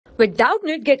With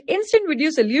Doubtnut, get instant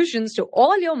video solutions to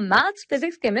all your maths,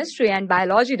 physics, chemistry, and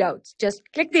biology doubts. Just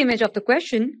click the image of the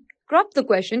question, crop the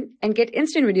question, and get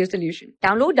instant video solution.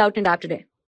 Download Doubtnut app today.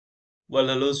 Well,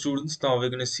 hello students. Now we're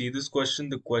going to see this question.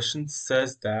 The question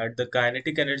says that the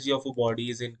kinetic energy of a body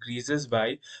is increases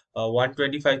by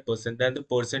 125%, then the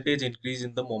percentage increase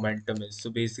in the momentum is.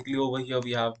 So basically over here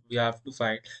we have to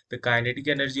find the kinetic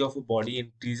energy of a body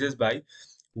increases by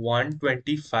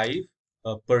 125%.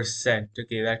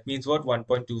 Okay, that means what?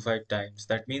 1.25 times.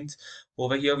 That means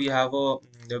over here we have a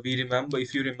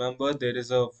if you remember, there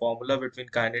is a formula between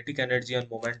kinetic energy and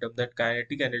momentum, that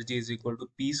kinetic energy is equal to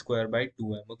p square by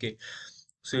 2m. Okay,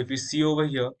 so if you see over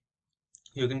here,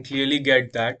 you can clearly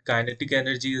get that kinetic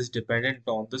energy is dependent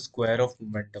on the square of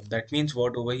momentum. That means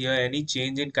what? Over here, any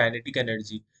change in kinetic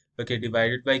energy, okay,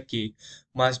 divided by k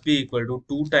must be equal to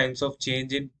 2 times of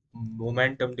change in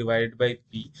momentum divided by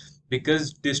p,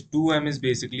 because this 2m is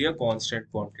basically a constant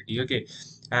quantity, okay,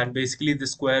 and basically the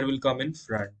square will come in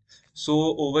front.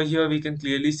 So over here we can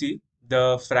clearly see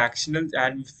the fractional,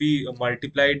 and if we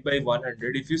multiply it by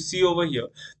 100, if you see over here,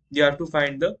 you have to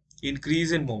find the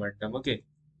increase in momentum. Okay,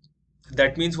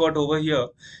 that means what? Over here,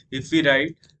 if we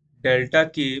write delta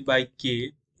k by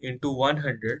k into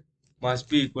 100 must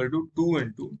be equal to 2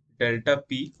 into delta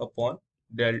p upon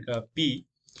delta p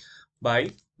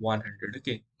by 100.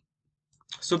 Okay,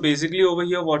 so basically over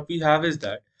here what we have is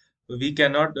that we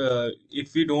cannot,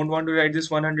 if we don't want to write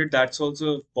this 100, that's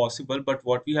also possible, but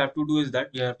what we have to do is that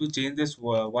we have to change this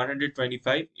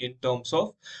 125 in terms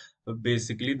of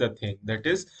basically the thing, that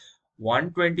is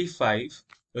 125,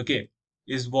 okay,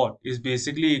 is what is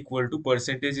basically equal to,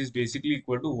 percentage is basically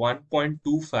equal to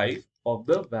 1.25 of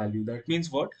the value. That means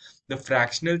what? The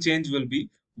fractional change will be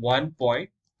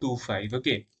 1.25.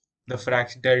 okay, the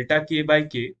fraction delta k by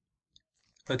k.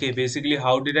 Okay, basically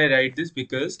how did I write this?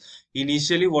 Because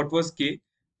initially what was k?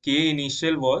 K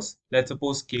initial was, let's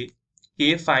suppose k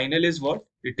final is what?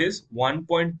 It is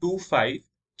 1.25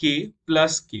 k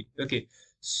plus k. Okay,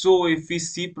 so if we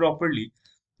see properly,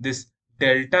 this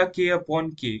delta k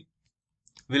upon k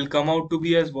will come out to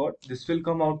be as what? This will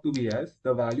come out to be as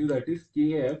the value, that is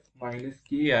kf minus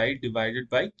ki divided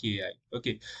by ki.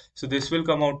 Okay, so this will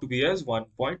come out to be as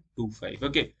 1.25.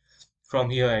 okay, from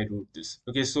here I wrote this.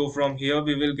 Okay, so from here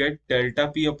we will get delta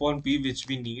p upon p, which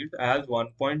we need as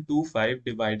 1.25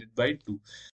 divided by 2.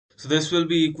 So this will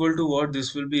be equal to what?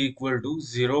 This will be equal to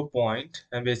 0 point,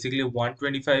 and basically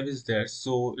 125 is there,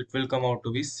 so it will come out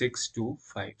to be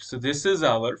 625. So this is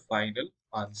our final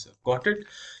answer. Got it?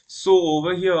 So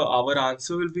over here our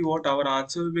answer will be what? Our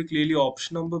answer will be clearly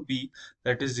option number B,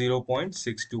 that is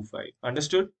 0.625.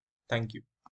 Understood? Thank you.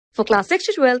 For class 6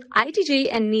 to 12, IIT JEE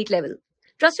and NEET level.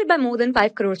 Trusted by more than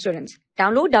 5 crore students.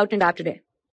 Download Doubtnut app today.